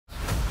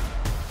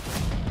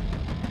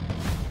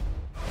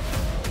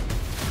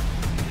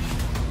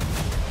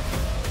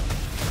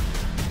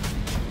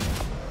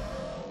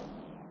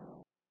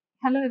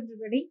Hello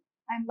everybody,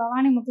 I am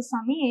Bhavani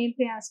Muthuswamy, ALP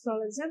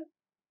Astrologer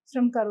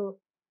from Karur.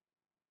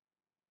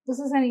 This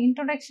is an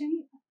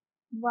introduction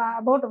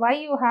about why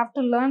you have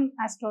to learn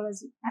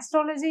astrology.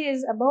 Astrology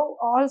is above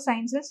all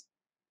sciences.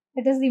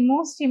 It is the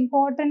most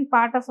important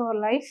part of our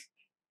life,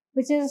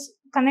 which is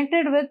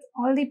connected with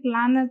all the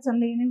planets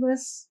and the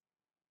universe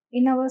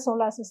in our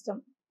solar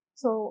system.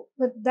 So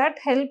with that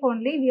help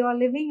only, we are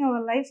living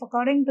our life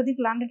according to the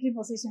planetary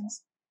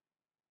positions.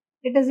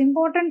 It is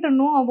important to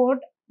know about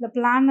the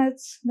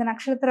planets, the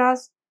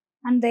nakshatras,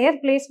 and their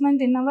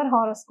placement in our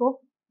horoscope,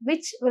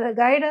 which will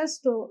guide us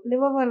to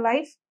live our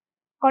life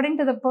according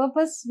to the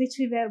purpose which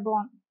we were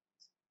born.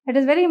 It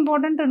is very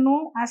important to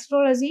know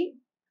astrology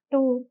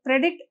to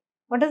predict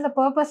what is the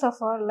purpose of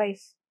our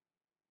life.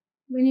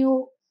 When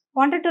you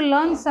wanted to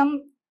learn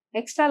some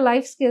extra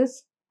life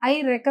skills,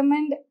 I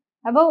recommend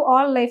above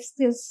all life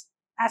skills,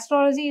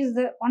 astrology is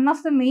one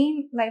of the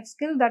main life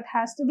skill that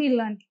has to be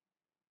learned.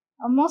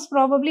 Most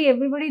probably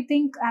everybody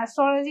think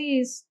astrology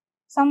is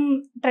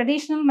some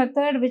traditional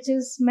method which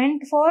is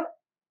meant for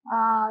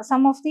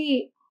some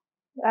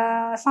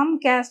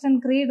caste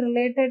and creed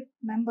related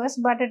members,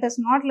 but it is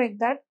not like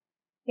that.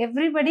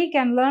 Everybody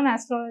can learn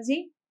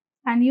astrology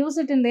and use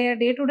it in their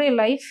day-to-day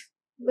life.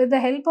 With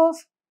the help of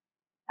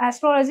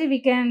astrology,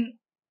 we can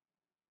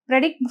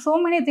predict so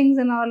many things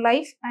in our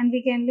life and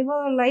we can live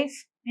our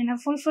life in a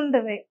fulfilled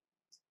way.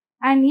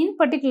 And in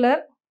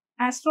particular,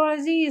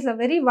 astrology is a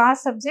very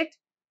vast subject,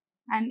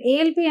 and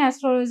ALP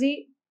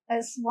astrology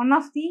is one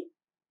of the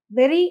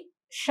very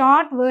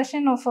short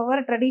version of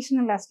our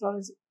traditional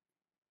astrology.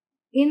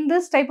 In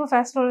this type of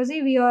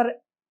astrology, we are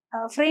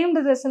framed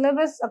the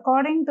syllabus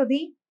according to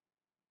the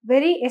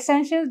very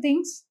essential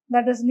things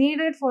that is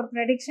needed for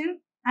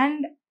prediction,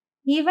 and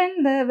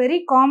even the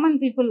very common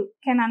people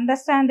can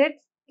understand it,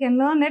 can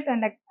learn it,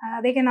 and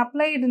they can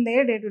apply it in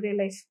their day-to-day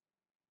life.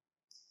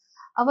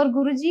 Our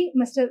Guruji,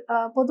 Mr.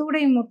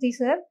 Podhuvudaimoorthy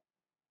sir,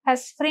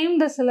 has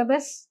framed the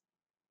syllabus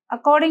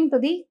according to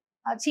the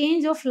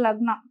change of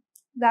Lagna.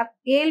 The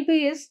ALP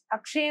is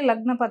Akshaya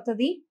Lagna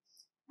Paddhati,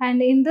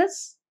 and in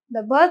this,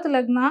 the birth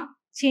Lagna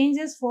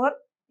changes for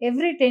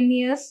every 10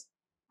 years,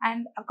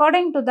 and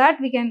according to that,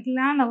 we can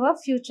plan our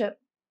future.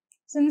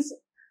 Since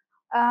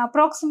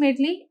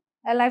approximately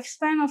a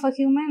lifespan of a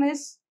human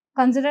is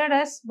considered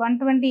as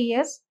 120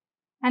 years,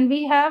 and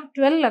we have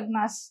 12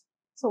 Lagnas.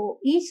 So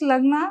each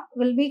Lagna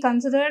will be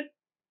considered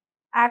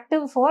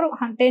active for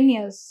 10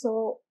 years.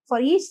 So for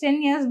each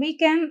 10 years, we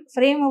can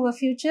frame our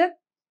future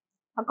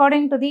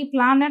according to the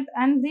planet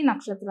and the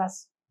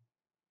nakshatras.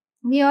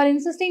 We are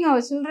insisting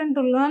our children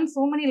to learn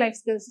so many life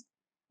skills,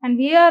 and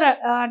we are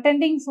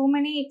attending so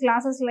many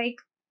classes like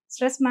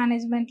stress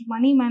management,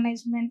 money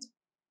management,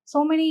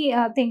 so many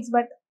things.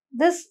 But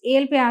this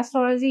ALP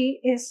astrology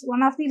is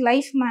one of the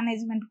life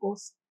management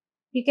course.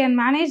 You can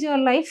manage your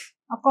life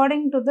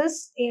according to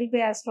this ALP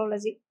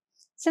astrology.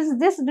 Since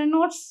this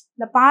denotes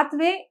the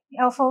pathway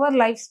of our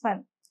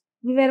lifespan,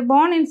 we were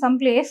born in some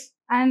place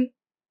and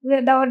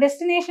our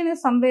destination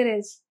is somewhere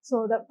else.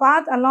 So the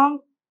path along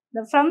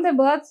from the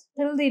birth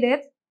till the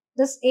death,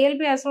 this ALP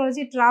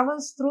astrology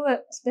travels through a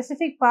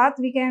specific path.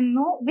 We can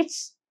know which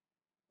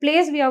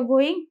place we are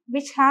going,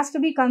 which has to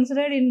be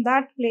considered in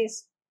that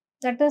place.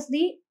 That is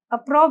the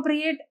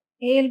appropriate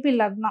ALP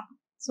Lagna.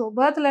 So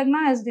birth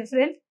Lagna is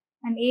different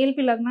and ALP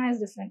Lagna is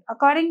different.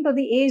 According to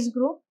the age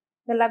group,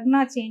 the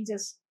Lagna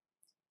changes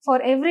for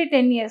every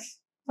 10 years.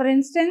 For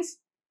instance,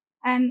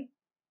 an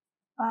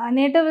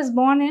native is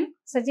born in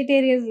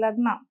Sagittarius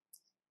Lagna.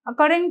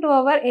 According to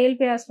our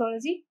ALP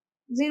astrology,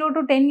 0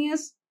 to 10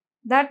 years,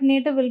 that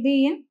native will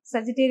be in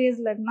Sagittarius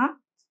Lagna,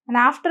 and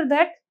after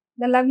that,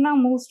 the Lagna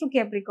moves to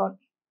Capricorn.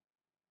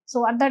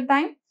 So at that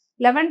time,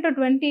 11 to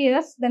 20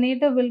 years, the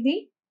native will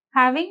be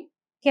having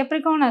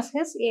Capricorn as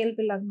his ALP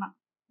Lagna.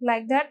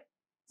 Like that,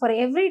 for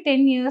every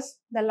 10 years,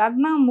 the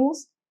Lagna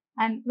moves,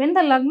 and when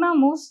the Lagna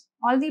moves,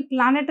 all the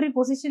planetary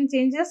position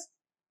changes,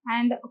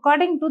 and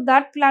according to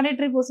that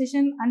planetary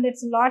position and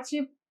its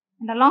lordship,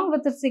 and along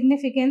with its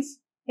significance,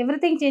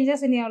 everything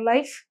changes in your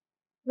life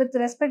with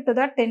respect to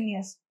that 10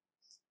 years.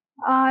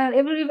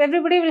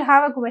 Everybody will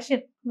have a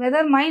question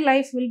whether my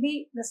life will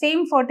be the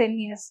same for 10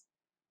 years.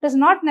 It is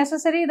not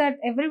necessary that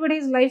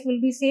everybody's life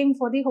will be same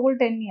for the whole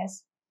 10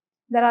 years.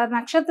 There are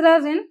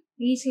nakshatras in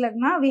each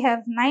Lagna. We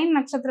have 9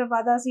 nakshatra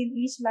padas in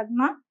each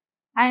Lagna,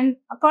 and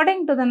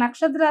according to the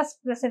nakshatras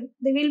present,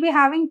 they will be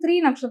having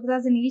 3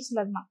 nakshatras in each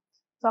Lagna.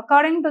 So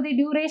according to the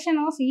duration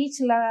of each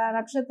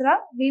nakshatra,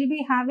 we will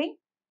be having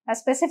a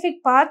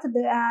specific path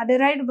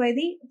derived by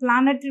the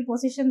planetary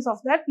positions of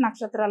that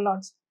nakshatra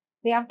lords.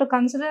 We have to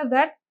consider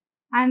that,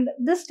 and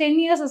this 10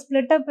 years is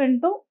split up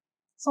into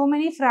so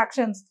many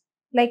fractions.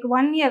 Like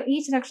 1 year,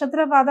 each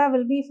nakshatra pada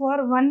will be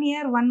for 1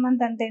 year, 1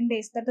 month and 10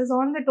 days. That is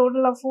on the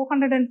total of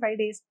 405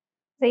 days.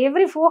 So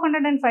every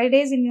 405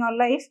 days in your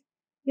life,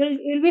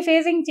 you'll be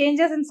facing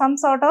changes in some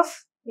sort of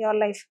your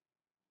life.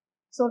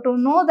 So to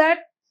know that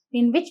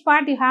in which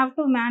part you have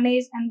to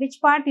manage and which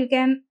part you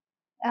can,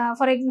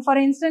 for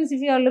instance, if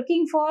you are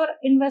looking for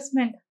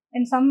investment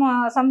in some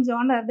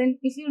genre, then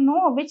if you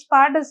know which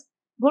part is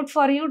good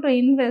for you to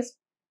invest,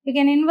 you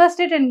can invest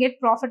it and get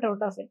profit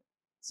out of it.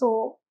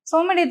 So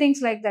many things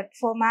like that,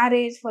 for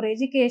marriage, for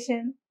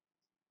education,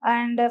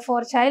 and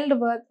for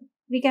childbirth,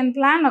 we can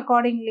plan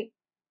accordingly.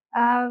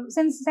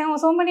 Since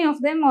so many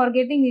of them are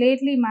getting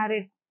lately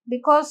married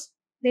because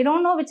they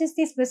don't know which is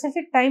the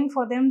specific time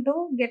for them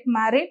to get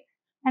married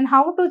and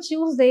how to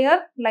choose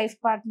their life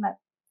partner.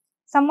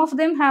 Some of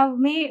them have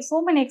made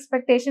so many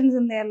expectations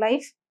in their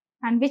life,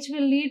 and which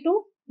will lead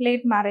to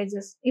late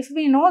marriages. If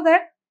we know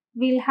that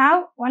we'll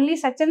have only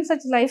such and such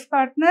life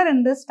partner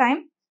in this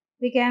time,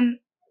 we can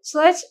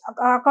search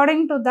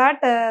according to that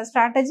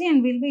strategy,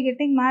 and we'll be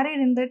getting married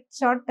in that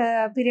short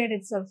period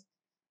itself.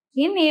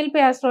 In ALP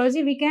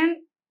astrology, we can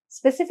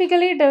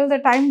specifically tell the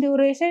time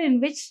duration in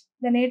which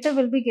the native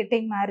will be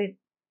getting married.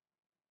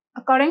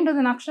 According to the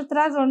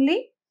nakshatras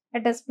only,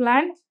 it is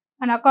planned,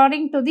 and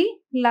according to the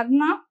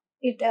lagna,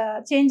 it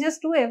changes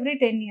to every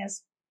 10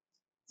 years.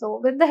 So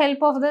with the help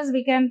of this,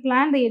 we can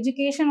plan the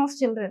education of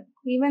children.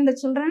 Even the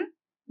children,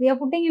 we are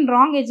putting in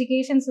wrong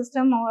education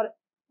system, or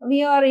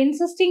we are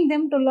insisting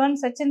them to learn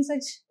such and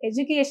such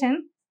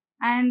education,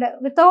 and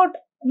without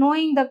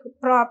knowing the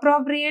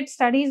appropriate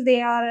studies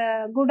they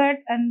are good at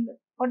and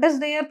what is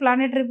their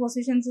planetary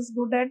positions is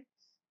good at,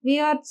 we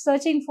are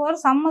searching for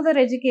some other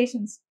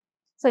educations.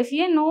 So if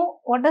you know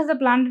what is the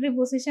planetary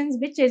positions,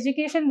 which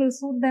education will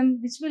suit them,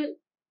 which will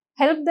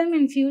help them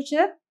in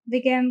future,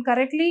 we can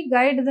correctly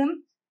guide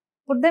them,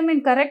 put them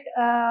in correct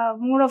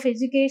mode of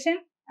education,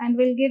 and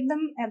will get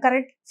them a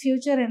correct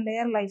future in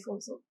their life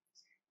also.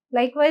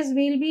 Likewise,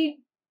 we'll be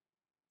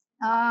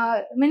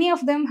many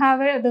of them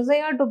have a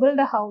desire to build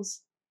a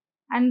house,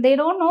 and they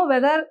don't know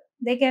whether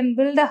they can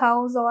build a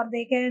house or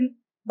they can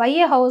buy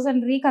a house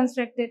and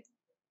reconstruct it.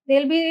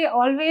 They'll be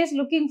always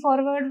looking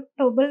forward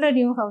to build a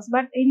new house,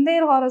 but in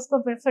their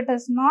horoscope, if it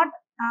is not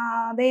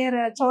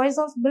their choice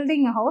of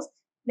building a house,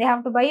 they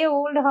have to buy a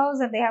old house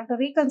and they have to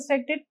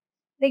reconstruct it.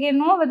 They can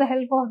know with the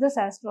help of this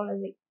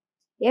astrology.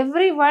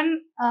 Everyone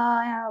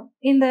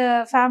in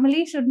the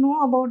family should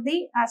know about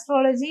the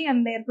astrology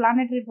and their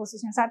planetary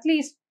positions. At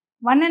least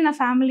one in a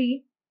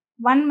family,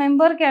 one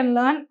member can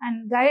learn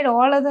and guide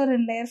all other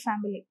in their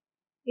family.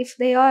 If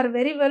they are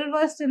very well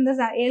versed in this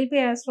ALP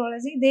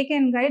astrology, they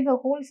can guide the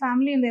whole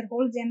family and their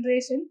whole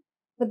generation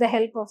with the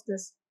help of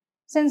this.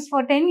 Since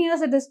for 10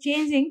 years it is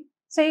changing,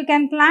 so you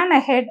can plan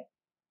ahead.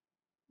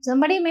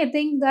 Somebody may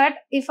think that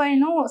if I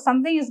know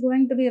something is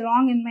going to be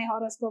wrong in my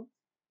horoscope,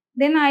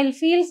 then I'll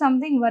feel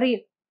something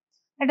worried.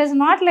 It is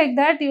not like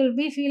that you will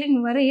be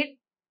feeling worried.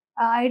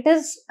 It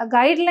is a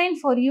guideline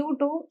for you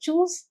to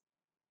choose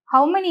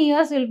how many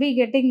years you'll be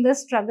getting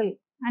this struggle,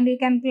 and you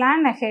can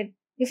plan ahead.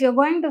 If you're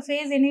going to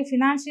face any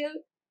financial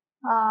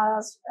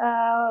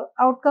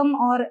outcome,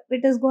 or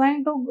it is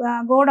going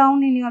to go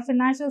down in your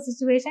financial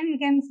situation, you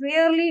can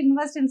fairly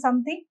invest in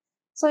something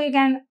so you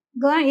can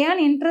earn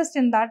interest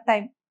in that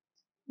time.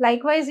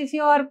 Likewise, if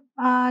you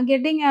are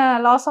getting a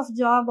loss of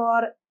job,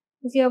 or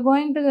if you are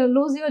going to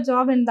lose your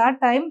job in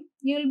that time,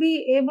 you will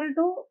be able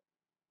to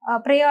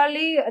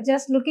priorly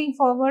just looking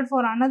forward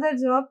for another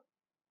job.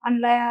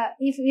 And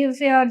if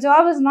your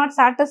job is not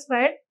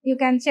satisfied, you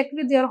can check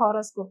with your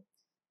horoscope.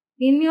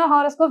 In your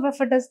horoscope, if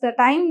it is the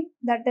time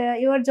that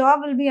your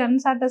job will be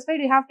unsatisfied,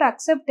 you have to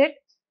accept it,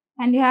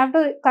 and you have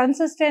to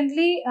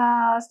consistently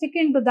stick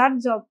into that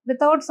job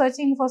without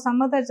searching for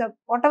some other job.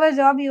 Whatever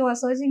job you are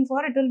searching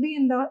for, it will be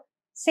in the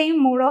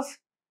same mode of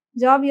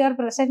job you are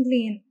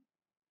presently in.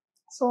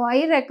 So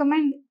I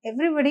recommend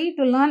everybody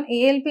to learn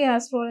ALP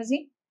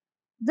astrology.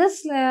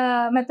 This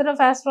method of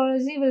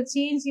astrology will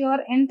change your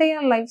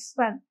entire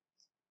lifespan.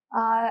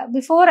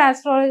 Before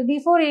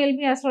ALP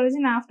astrology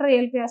and after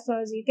ALP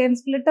astrology, you can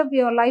split up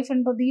your life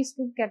into these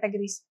two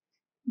categories.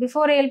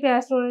 Before ALP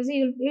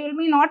astrology, you will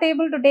be not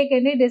able to take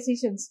any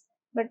decisions.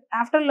 But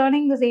after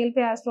learning this ALP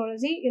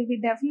astrology, you'll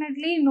be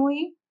definitely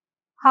knowing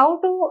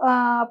how to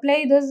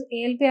apply this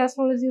ALP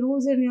astrology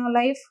rules in your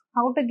life,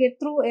 how to get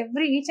through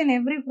each and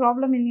every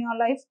problem in your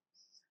life.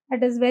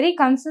 It is very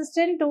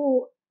consistent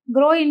to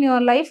grow in your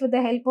life with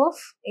the help of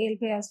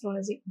ALP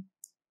astrology.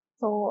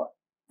 So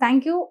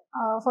thank you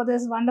for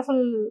this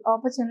wonderful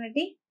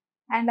opportunity,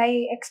 and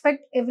I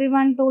expect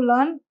everyone to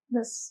learn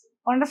this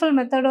wonderful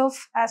method of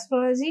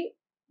astrology,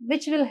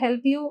 which will help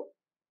you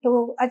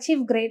to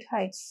achieve great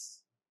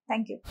heights.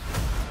 Thank you.